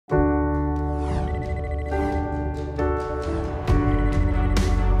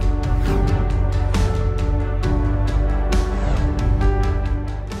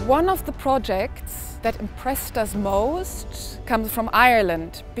One of the projects that impressed us most comes from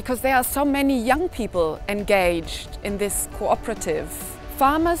Ireland, because there are so many young people engaged in this cooperative.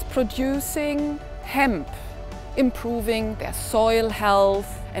 Farmers producing hemp, improving their soil health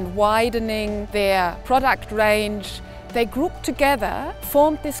and widening their product range. They grouped together,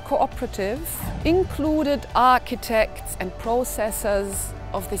 formed this cooperative, included architects and processors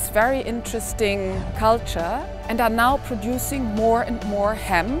of this very interesting culture, and are now producing more and more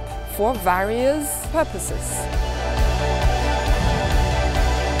hemp for various purposes.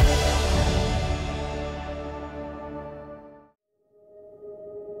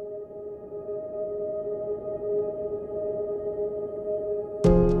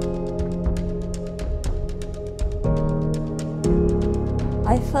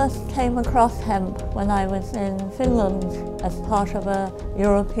 I first came across hemp when I was in Finland as part of a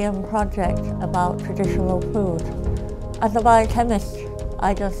European project about traditional food. As a biochemist,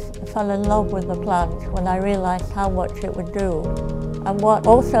 I just fell in love with the plant when I realized how much it would do. And what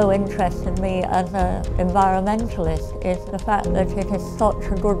also interested me as an environmentalist is the fact that it is such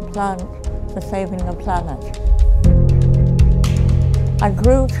a good plant for saving the planet. I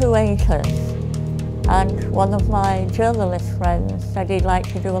grew 2 acres. And one of my journalist friends said he'd like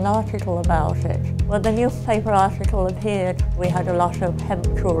to do an article about it. When the newspaper article appeared, we had a lot of hemp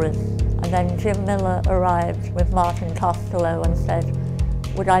tourists. And then Jim Miller arrived with Martin Costello and said,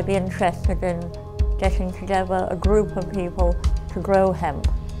 would I be interested in getting together a group of people to grow hemp?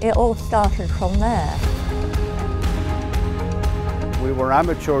 It all started from there. We were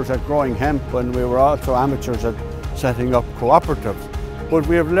amateurs at growing hemp, and we were also amateurs at setting up cooperatives. But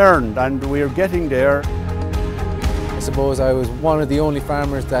we have learned, and we are getting there. I suppose I was one of the only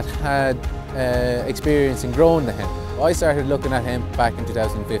farmers that had experience in growing the hemp. I started looking at hemp back in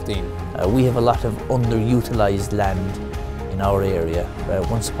 2015. We have a lot of underutilised land in our area.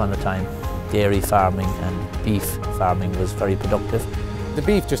 Once upon a time, dairy farming and beef farming was very productive. The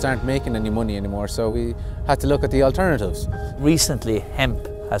beef just aren't making any money anymore, so we had to look at the alternatives. Recently, hemp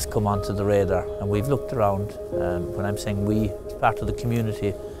has come onto the radar, and we've looked around. When I'm saying we, it's part of the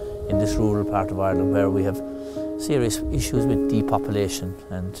community in this rural part of Ireland where we have serious issues with depopulation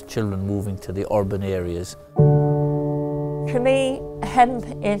and children moving to the urban areas. To me, hemp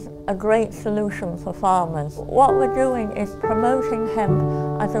is a great solution for farmers. What we're doing is promoting hemp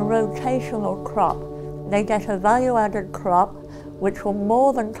as a rotational crop. They get a value-added crop which will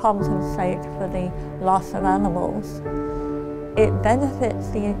more than compensate for the loss of animals. It benefits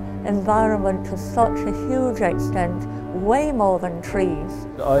the environment to such a huge extent, way more than trees.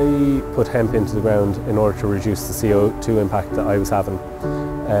 I put hemp into the ground in order to reduce the CO2 impact that I was having.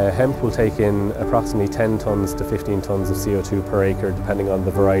 Hemp will take in approximately 10 tonnes to 15 tonnes of CO2 per acre, depending on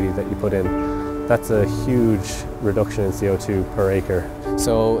the variety that you put in. That's a huge reduction in CO2 per acre.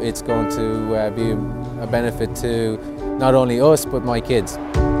 So it's going to be a benefit to not only us, but my kids.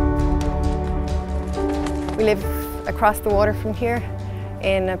 We live across the water from here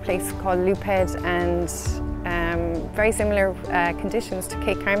in a place called Luped, and very similar conditions to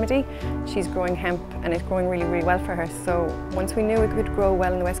Kate Carmody. She's growing hemp and it's growing really, really well for her. So once we knew it could grow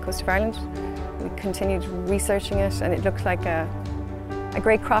well in the west coast of Ireland, we continued researching it, and it looked like a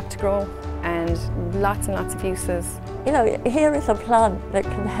great crop to grow and lots of uses. You know, here is a plant that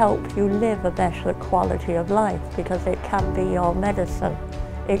can help you live a better quality of life because it can be your medicine.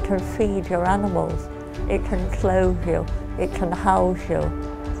 It can feed your animals. It can clothe you, it can house you.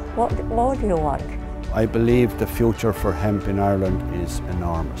 What more do you want? I believe the future for hemp in Ireland is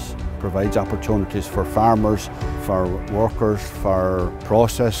enormous. It provides opportunities for farmers, for workers, for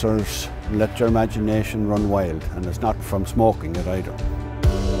processors. Let your imagination run wild, and it's not from smoking it either.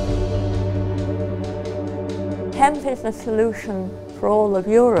 Hemp is a solution for all of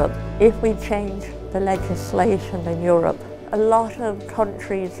Europe if we change the legislation in Europe. A lot of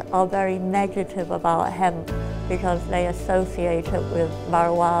countries are very negative about hemp because they associate it with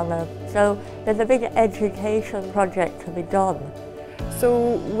marijuana. So there's a big education project to be done.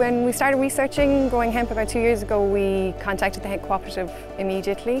 So when we started researching growing hemp about 2 years ago, we contacted the Hemp Cooperative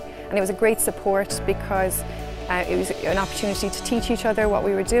immediately, and it was a great support because it was an opportunity to teach each other what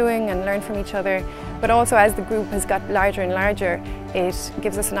we were doing and learn from each other. But also, as the group has got larger and larger, it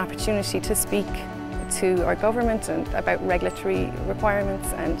gives us an opportunity to speak to our government and about regulatory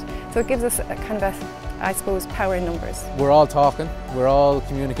requirements, and so it gives us a kind of I suppose, power in numbers. We're all talking, we're all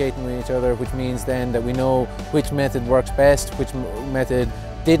communicating with each other, which means then that we know which method works best, which method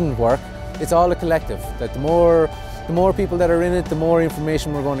didn't work. It's all a collective, that the more people that are in it, the more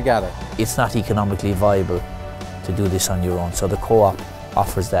information we're going to gather. It's not economically viable to do this on your own, so the co-op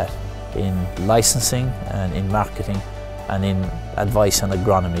offers that in licensing and in marketing and in advice on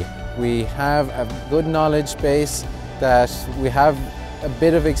agronomy. We have a good knowledge base, that we have a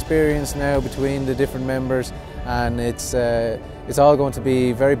bit of experience now between the different members, and it's all going to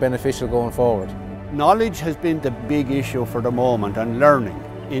be very beneficial going forward. Knowledge has been the big issue for the moment, and learning.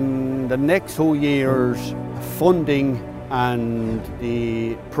 In the next 2 years, funding and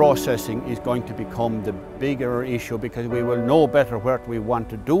the processing is going to become the bigger issue, because we will know better what we want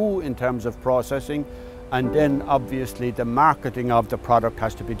to do in terms of processing, and then obviously the marketing of the product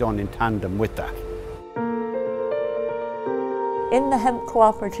has to be done in tandem with that. In the Hemp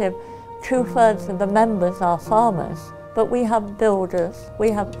Cooperative, 2/3 of the members are farmers, but we have builders,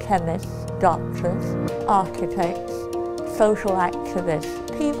 we have chemists, doctors, architects, social activists,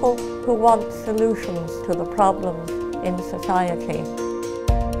 people who want solutions to the problems in society.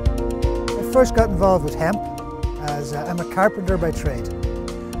 I first got involved with hemp as I'm a carpenter by trade,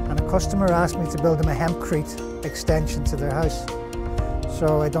 and a customer asked me to build them a hempcrete extension to their house.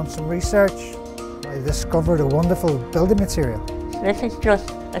 So I done some research. I discovered a wonderful building material. This is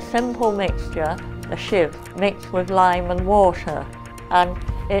just a simple mixture, a shiv, mixed with lime and water, and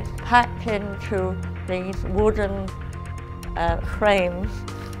it's packed into these wooden frames,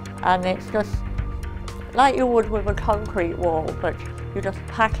 and it's just like you would with a concrete wall, but you just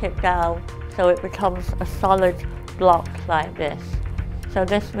pack it down so it becomes a solid block like this. So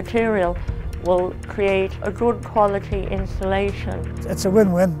this material will create a good quality insulation. It's a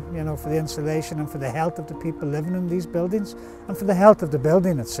win-win, you know, for the insulation and for the health of the people living in these buildings, and for the health of the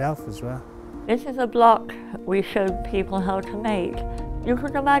building itself as well. This is a block we showed people how to make. You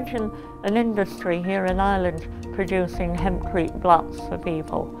could imagine an industry here in Ireland producing hempcrete blocks for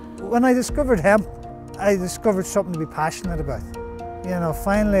people. When I discovered hemp, I discovered something to be passionate about. You know,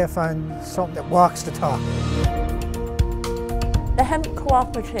 finally I found something that walks the talk. The Hemp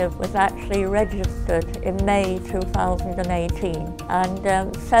Cooperative was actually registered in May 2018,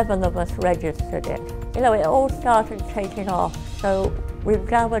 and 7 of us registered it. You know, it all started taking off, so we've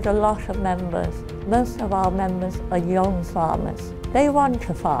gathered a lot of members. Most of our members are young farmers. They want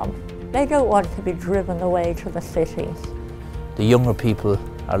to farm. They don't want to be driven away to the cities. The younger people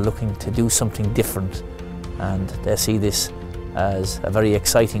are looking to do something different, and they see this as a very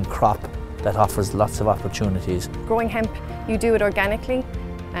exciting crop that offers lots of opportunities. Growing hemp, you do it organically,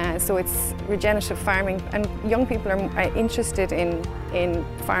 so it's regenerative farming, and young people are interested in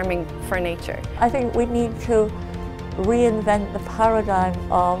farming for nature. I think we need to reinvent the paradigm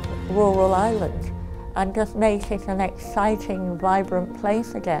of rural Ireland and just make it an exciting, vibrant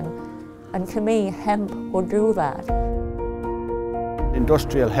place again. And to me, hemp will do that.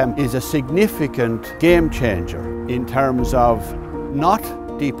 Industrial hemp is a significant game changer in terms of not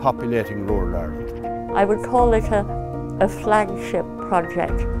depopulating rural Ireland. I would call it a flagship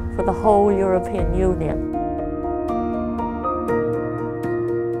project for the whole European Union.